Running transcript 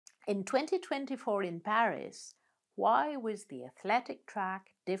In 2024 in Paris, why was the athletic track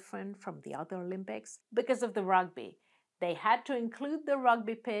different from the other Olympics? Because of the rugby. They had to include the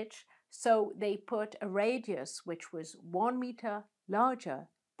rugby pitch, so they put a radius which was 1 meter larger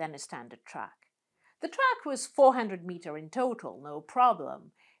than a standard track. The track was 400 meters in total, no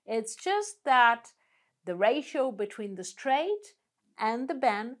problem. It's just that the ratio between the straight and the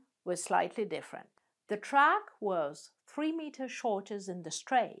bend was slightly different. The track was 3 meters shorter in the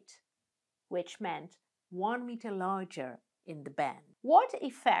straight, which meant 1 meter larger in the bend. What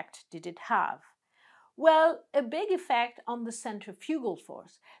effect did it have? Well, a big effect on the centrifugal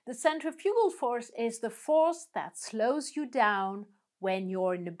force. The centrifugal force is the force that slows you down when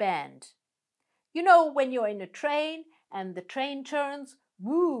you're in a bend. You know, when you're in a train and the train turns,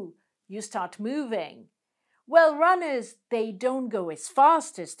 woo, you start moving. Well, runners, they don't go as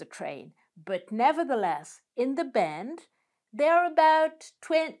fast as the train, but nevertheless, in the bend, they're about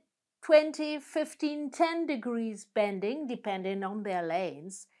 20, 15, 10 degrees bending, depending on their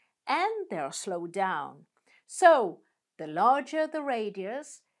lanes, and they're slowed down. So, the larger the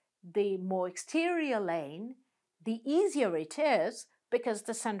radius, the more exterior lane, the easier it is because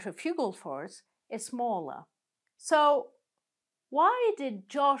the centrifugal force is smaller. So, why did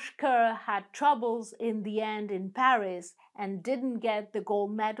Josh Kerr had troubles in the end in Paris and didn't get the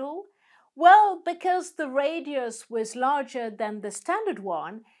gold medal? Well, because the radius was larger than the standard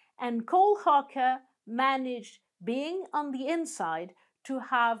one, and Cole Hocker managed, being on the inside, to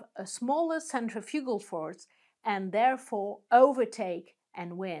have a smaller centrifugal force and therefore overtake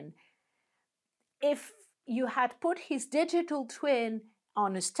and win. If you had put his digital twin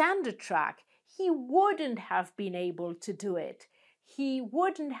on a standard track, he wouldn't have been able to do it. He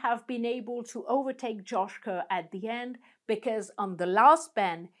wouldn't have been able to overtake Josh Kerr at the end because on the last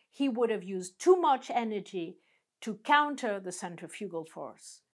bend, he would have used too much energy to counter the centrifugal force.